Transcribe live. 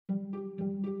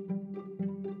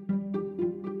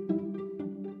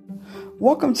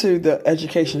Welcome to the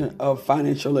education of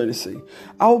financial literacy.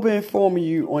 I will be informing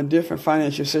you on different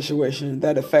financial situations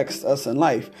that affects us in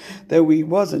life that we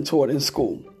wasn't taught in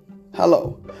school.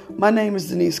 Hello, my name is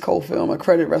Denise Cofield. I'm a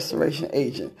credit restoration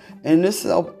agent. In this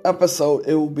episode,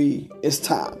 It's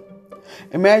Time.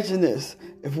 Imagine this,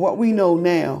 if what we know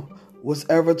now was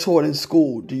ever taught in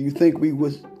school, do you think we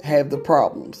would have the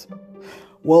problems?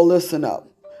 Well, listen up.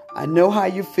 I know how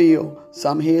you feel,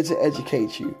 so I'm here to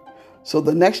educate you. So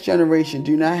the next generation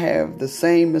do not have the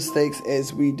same mistakes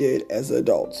as we did as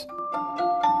adults.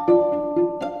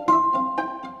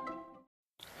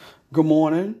 Good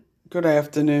morning, good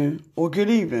afternoon, or good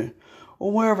evening,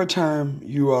 or wherever time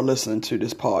you are listening to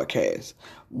this podcast.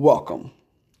 Welcome.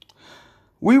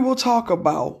 We will talk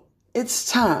about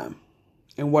it's time.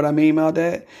 And what I mean by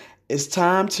that, it's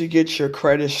time to get your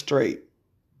credit straight.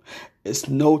 It's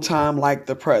no time like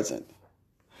the present.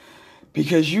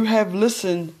 Because you have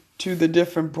listened to the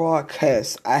different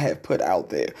broadcasts I have put out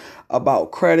there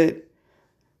about credit,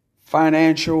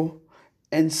 financial,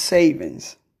 and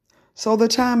savings. So the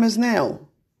time is now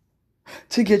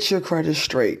to get your credit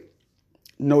straight.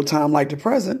 No time like the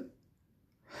present.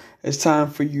 It's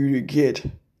time for you to get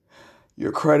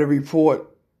your credit report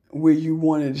where you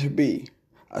want it to be,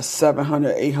 a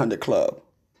 700, 800 club.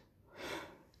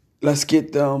 Let's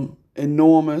get them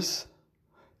enormous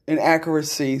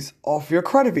inaccuracies off your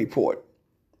credit report.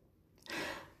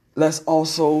 Let's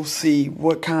also see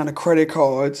what kind of credit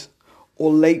cards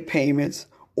or late payments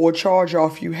or charge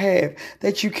off you have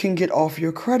that you can get off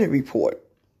your credit report.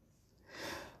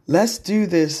 Let's do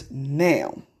this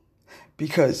now,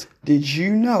 because did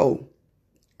you know,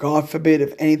 God forbid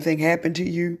if anything happened to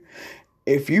you,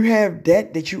 if you have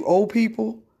debt that you owe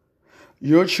people,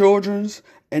 your children's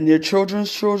and their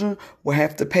children's children will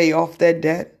have to pay off that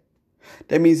debt.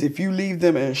 That means if you leave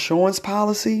them an insurance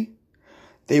policy,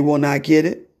 they will not get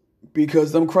it,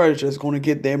 because them creditors are going to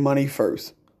get their money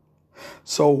first.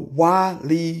 So why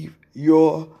leave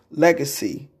your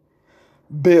legacy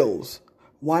bills?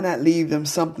 Why not leave them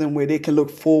something where they can look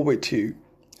forward to?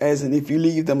 As in, if you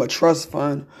leave them a trust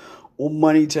fund or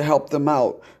money to help them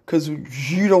out, because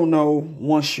you don't know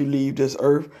once you leave this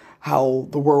earth how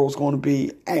the world's going to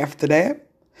be after that.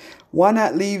 Why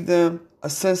not leave them a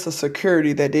sense of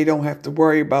security that they don't have to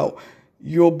worry about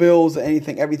your bills or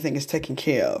anything? Everything is taken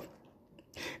care of.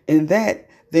 In that,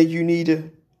 then you need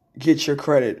to get your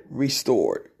credit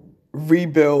restored,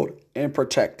 rebuild, and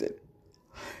protected.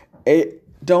 It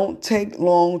don't take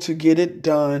long to get it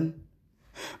done,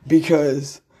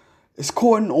 because it's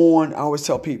according on, I always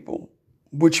tell people,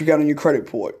 what you got on your credit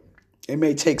report. It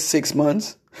may take 6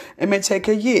 months. It may take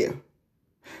a year.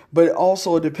 But it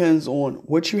also depends on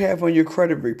what you have on your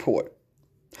credit report.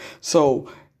 So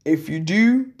if you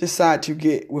do decide to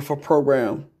get with a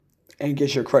program and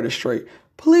get your credit straight,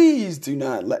 please do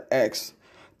not ask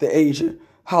the agent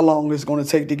how long it's going to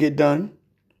take to get done.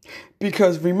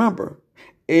 Because remember,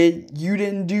 you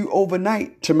didn't do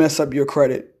overnight to mess up your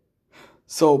credit.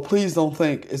 So please don't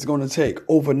think it's going to take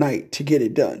overnight to get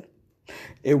it done.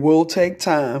 It will take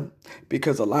time,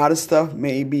 because a lot of stuff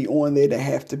may be on there that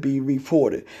have to be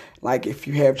reported. Like if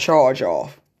you have charge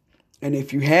off. And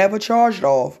if you have a charged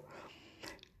off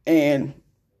and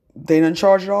they done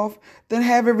charge it off, then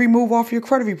have it removed off your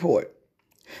credit report.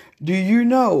 Do you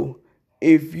know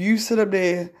if you sit up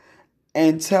there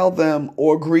and tell them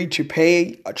or agree to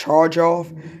pay a charge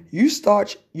off, you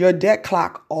start your debt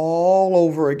clock all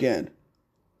over again.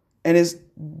 And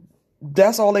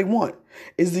that's all they want,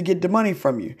 is to get the money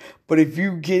from you. But if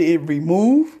you get it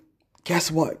removed,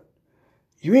 guess what?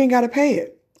 You ain't got to pay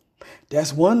it.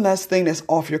 That's one less thing that's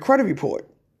off your credit report.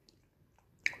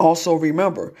 Also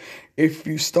remember, if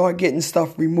you start getting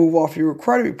stuff removed off your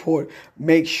credit report,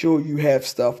 make sure you have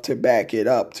stuff to back it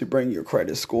up to bring your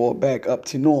credit score back up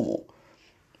to normal.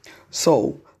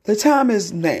 So the time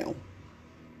is now.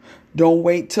 Don't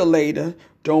wait till later.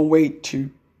 Don't wait to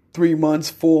 3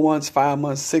 months, 4 months, 5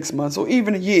 months, 6 months, or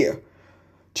even a year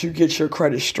to get your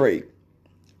credit straight.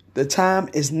 The time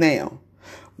is now.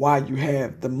 While you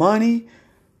have the money,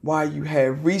 while you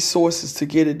have resources to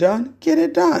get it done, get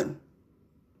it done.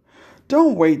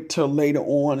 Don't wait till later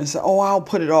on and say, I'll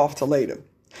put it off till later.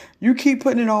 You keep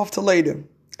putting it off till later.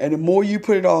 And the more you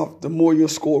put it off, the more your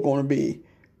score going to be.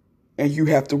 And you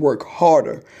have to work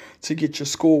harder to get your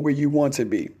score where you want to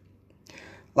be.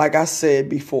 Like I said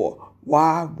before,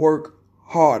 why work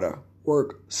harder?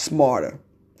 Work smarter.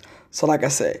 So like I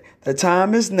said, the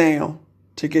time is now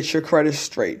to get your credit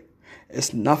straight.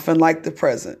 It's nothing like the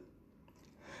present.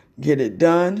 Get it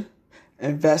done.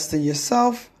 Invest in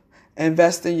yourself.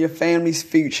 Invest in your family's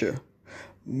future.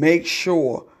 Make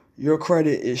sure your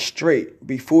credit is straight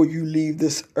before you leave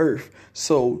this earth,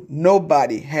 so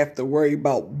nobody have to worry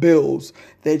about bills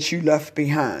that you left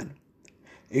behind.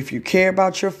 If you care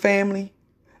about your family,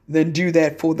 then do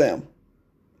that for them.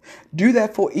 Do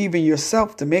that for even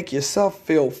yourself to make yourself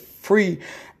feel free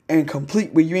and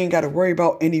complete where you ain't got to worry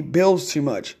about any bills too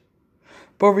much.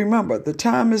 But remember, the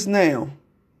time is now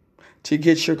to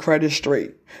get your credit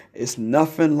straight. It's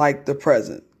nothing like the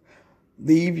present.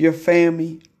 Leave your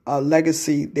family a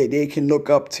legacy that they can look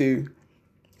up to,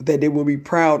 that they will be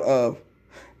proud of.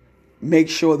 Make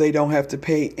sure they don't have to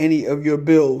pay any of your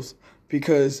bills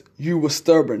because you were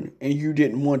stubborn and you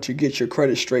didn't want to get your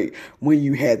credit straight when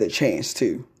you had the chance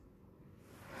to.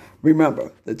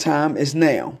 Remember, the time is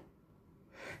now.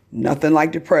 Nothing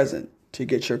like the present to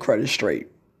get your credit straight.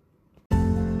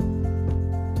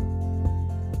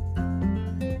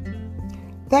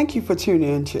 Thank you for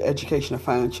tuning in to Education of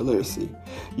Financial Literacy.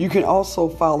 You can also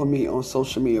follow me on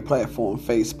social media platforms,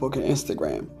 Facebook and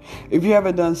Instagram. If you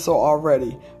haven't done so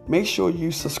already, make sure you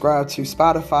subscribe to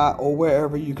Spotify or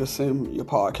wherever you consume your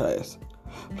podcast.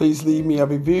 Please leave me a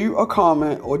review, a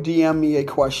comment, or DM me a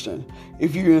question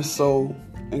if you are so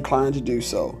inclined to do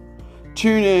so.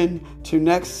 Tune in to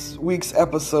next week's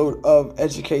episode of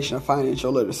Education of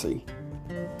Financial Literacy.